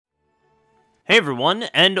Hey everyone,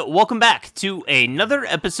 and welcome back to another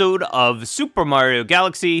episode of Super Mario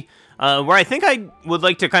Galaxy, where I think I would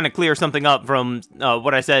like to kind of clear something up from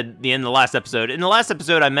what I said in the last episode. In the last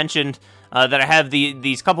episode, I mentioned that I have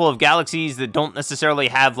these couple of galaxies that don't necessarily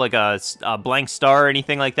have like a blank star or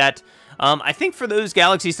anything like that. I think for those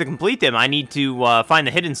galaxies to complete them, I need to find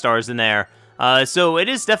the hidden stars in there. So it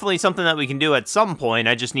is definitely something that we can do at some point.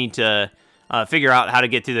 I just need to figure out how to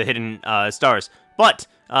get to the hidden stars. But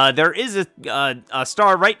there is a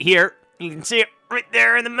star right here. You can see it right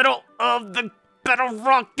there in the middle of the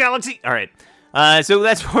Battlerock Galaxy. All right. So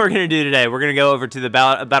that's what we're going to do today. We're going to go over to the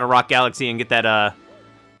Battlerock Galaxy and get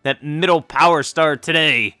that middle power star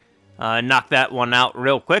today. Knock that one out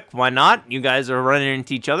real quick. Why not? You guys are running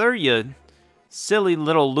into each other, you silly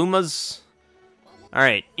little Lumas. All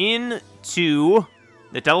right. Into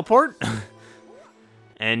the teleport.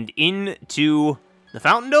 And into the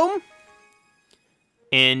fountain dome.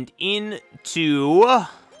 And into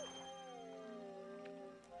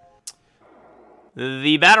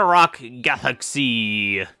the Battlerock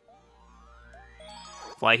Galaxy.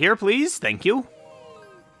 Fly here, please. Thank you.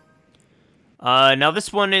 Now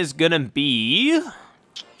this one is gonna be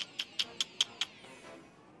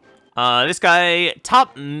this guy,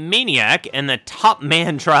 Topmaniac, and the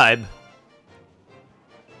Topman Tribe.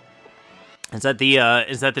 Is that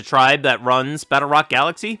the tribe that runs Battlerock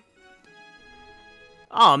Galaxy?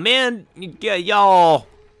 Oh man, y'all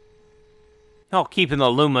keeping the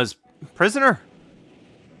Lumas prisoner?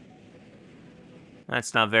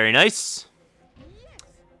 That's not very nice.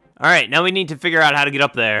 Alright, now we need to figure out how to get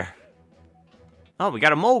up there. Oh, we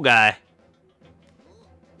got a mole guy.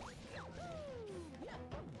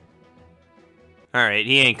 Alright,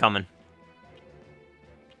 he ain't coming.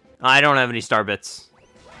 I don't have any star bits.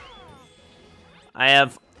 I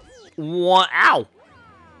have one. Ow!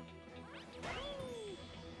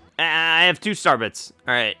 I have 2 star bits.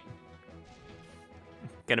 Alright.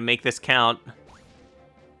 Gotta make this count.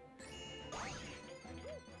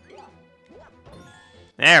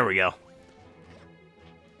 There we go.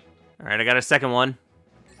 Alright, I got a second one.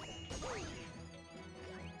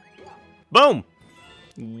 Boom!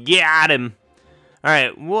 Got him.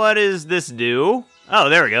 Alright, what does this do? Oh,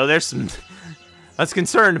 there we go. There's some... I was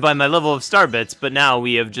concerned by my level of star bits, but now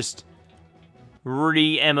we have just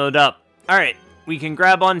re-ammoed up. Alright. We can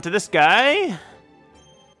grab onto this guy.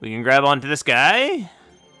 We can grab onto this guy.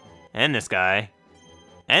 And this guy.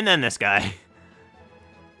 And then this guy.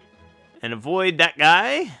 And avoid that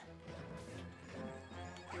guy.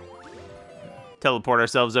 Teleport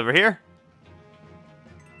ourselves over here.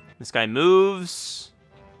 This guy moves.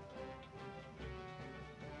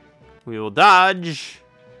 We will dodge.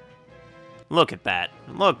 Look at that.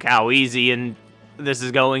 Look how easy and this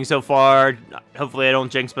is going so far. Hopefully I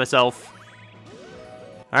don't jinx myself.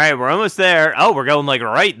 Alright, we're almost there. Oh, we're going, like,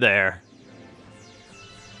 right there.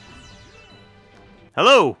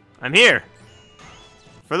 Hello, I'm here.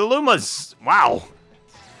 For the Lumas. Wow.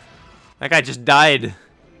 That guy just died.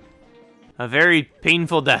 A very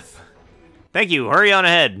painful death. Thank you, hurry on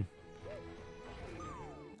ahead.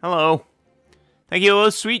 Hello. Thank you, oh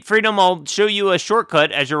sweet freedom. I'll show you a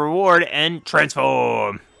shortcut as your reward and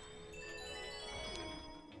transform.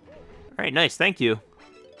 Alright, nice, thank you.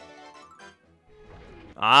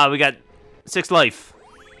 Ah, we got 6 life.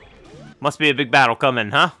 Must be a big battle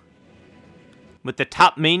coming, huh? With the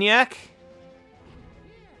Topmaniac?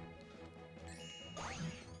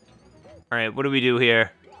 Alright, what do we do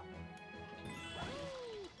here?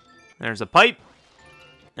 There's a pipe.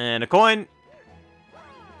 And a coin.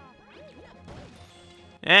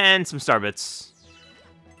 And some star bits.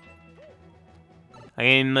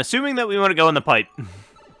 I'm assuming that we want to go in the pipe.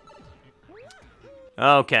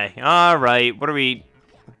 Okay, alright.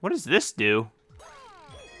 What does this do?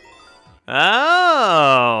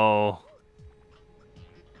 Oh!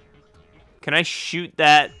 Can I shoot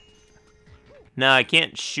that? No, I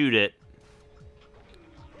can't shoot it.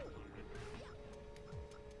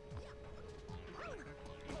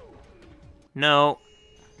 No.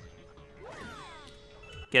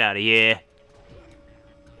 Get out of here.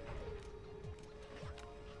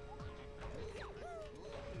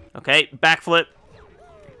 Okay, backflip.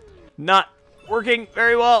 Not working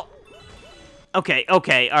very well. Okay,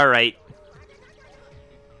 all right.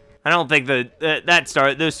 I don't think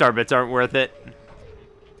those star bits aren't worth it.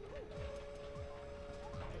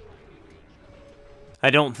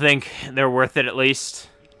 I don't think they're worth it, at least.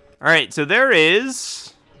 All right, so there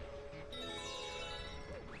is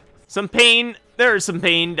some pain. There is some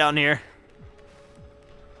pain down here.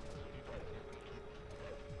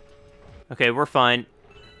 Okay, we're fine.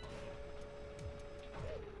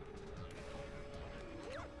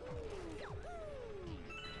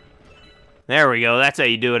 There we go. That's how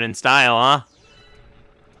you do it in style, huh?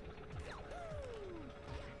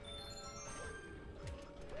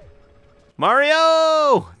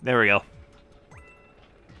 Mario! There we go.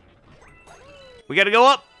 We gotta go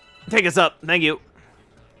up. Take us up. Thank you.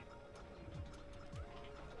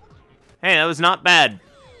 Hey, that was not bad.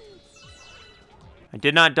 I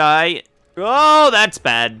did not die. Oh, that's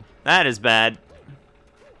bad. That is bad.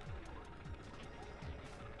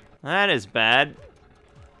 That is bad.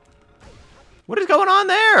 What is going on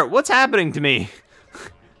there? What's happening to me?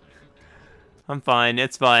 I'm fine.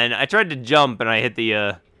 It's fine. I tried to jump and I hit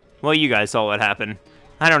the, well, you guys saw what happened.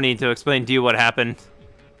 I don't need to explain to you what happened.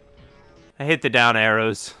 I hit the down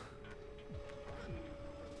arrows.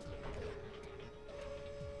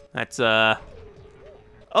 That's, oh,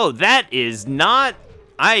 that is not...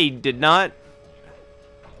 I did not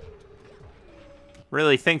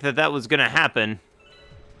really think that that was gonna happen.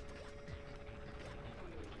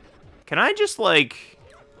 Can I just, like...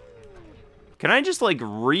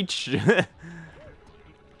 reach...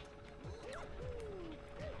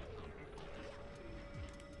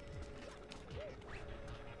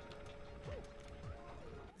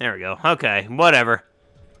 There we go. Okay, whatever.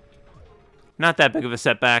 Not that big of a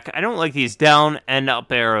setback. I don't like these down and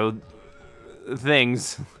up arrow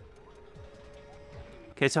things.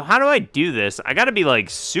 Okay, so how do I do this? I gotta be, like,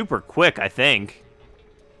 super quick, I think.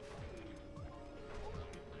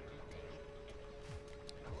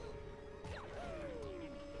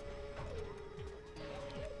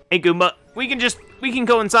 Hey, Goomba, we can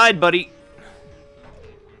go inside, buddy.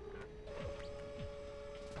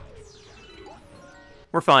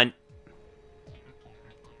 We're fine.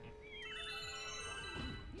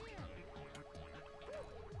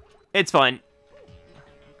 It's fine.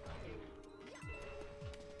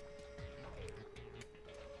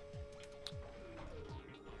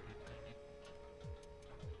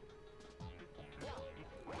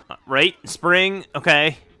 Right, spring,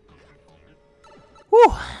 okay.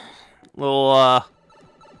 Whew. Little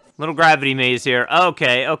gravity maze here.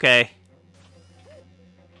 Okay, okay.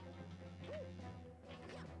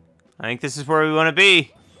 I think this is where we want to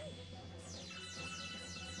be.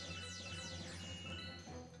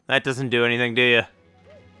 That doesn't do anything, do you?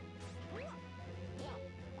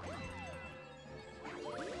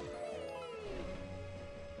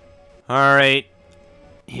 Alright.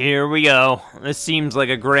 Here we go. This seems like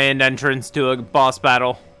a grand entrance to a boss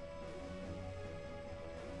battle.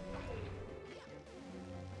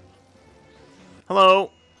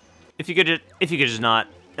 Hello. If you could just not,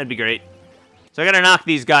 that'd be great. So I gotta knock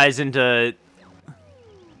these guys into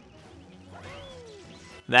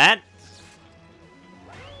that.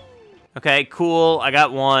 Okay, cool. I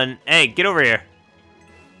got one. Hey, get over here.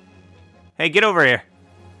 Hey, get over here.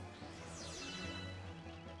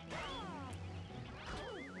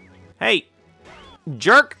 Hey,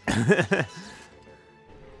 jerk.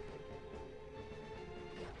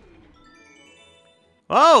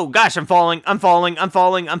 Oh, gosh, I'm falling. I'm falling. I'm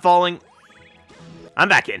falling. I'm falling. I'm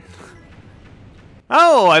back in.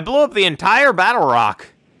 Oh, I blew up the entire Battlerock.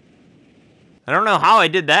 I don't know how I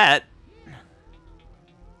did that.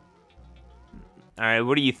 Alright,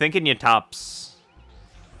 what are you thinking, you tops?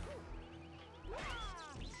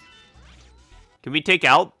 Can we take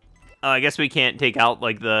out? Oh, I guess we can't take out,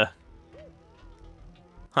 like, the...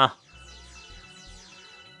 Huh.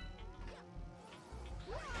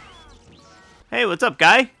 Hey, what's up,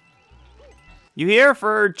 guy? You here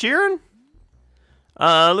for cheering?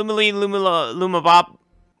 Luma Bop.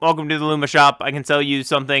 Welcome to the Luma shop. I can sell you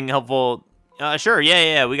something helpful. Sure,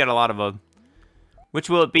 yeah, we got a lot of them. Which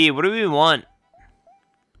will it be? What do we want?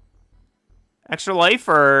 Extra life,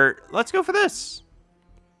 or... Let's go for this.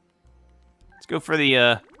 Let's go for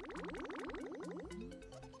the,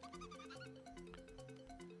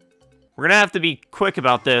 We're gonna have to be quick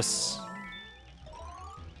about this.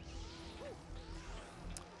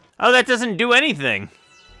 Oh, that doesn't do anything.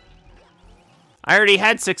 I already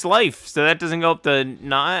had 6 life, so that doesn't go up to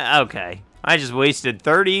 9. Okay. I just wasted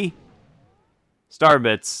 30 star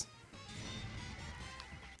bits.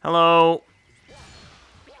 Hello.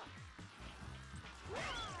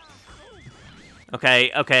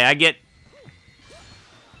 Okay, I get...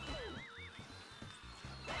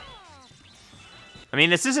 I mean,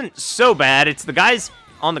 this isn't so bad. It's the guys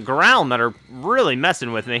on the ground that are really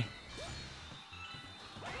messing with me.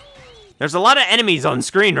 There's a lot of enemies on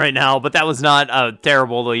screen right now, but that was not a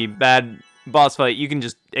terribly bad boss fight. You can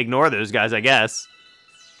just ignore those guys, I guess.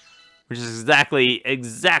 Which is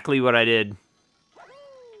exactly what I did.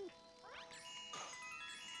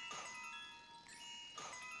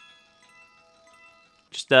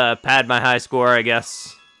 Just pad my high score, I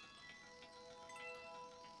guess.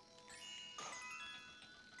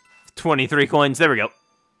 23 coins. There we go.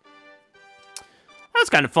 That's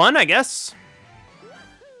kind of fun, I guess.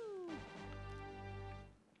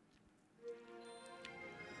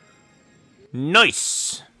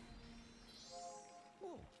 Nice.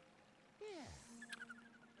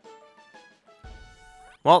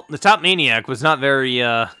 Well, the Topmaniac was not very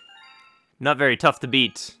tough to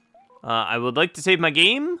beat. I would like to save my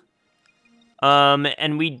game.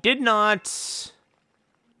 And we did not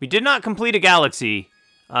complete a galaxy.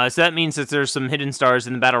 So that means that there's some hidden stars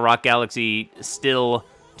in the Battlerock Galaxy still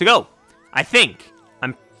to go. I think.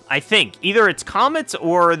 Either it's comets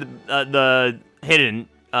or the hidden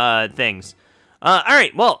things.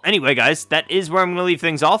 Alright, well, anyway, guys, that is where I'm going to leave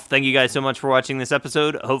things off. Thank you guys so much for watching this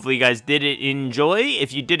episode. Hopefully you guys did enjoy.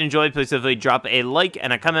 If you did enjoy, please definitely drop a like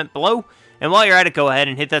and a comment below. And while you're at it, go ahead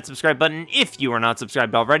and hit that subscribe button if you are not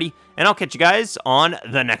subscribed already. And I'll catch you guys on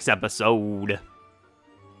the next episode.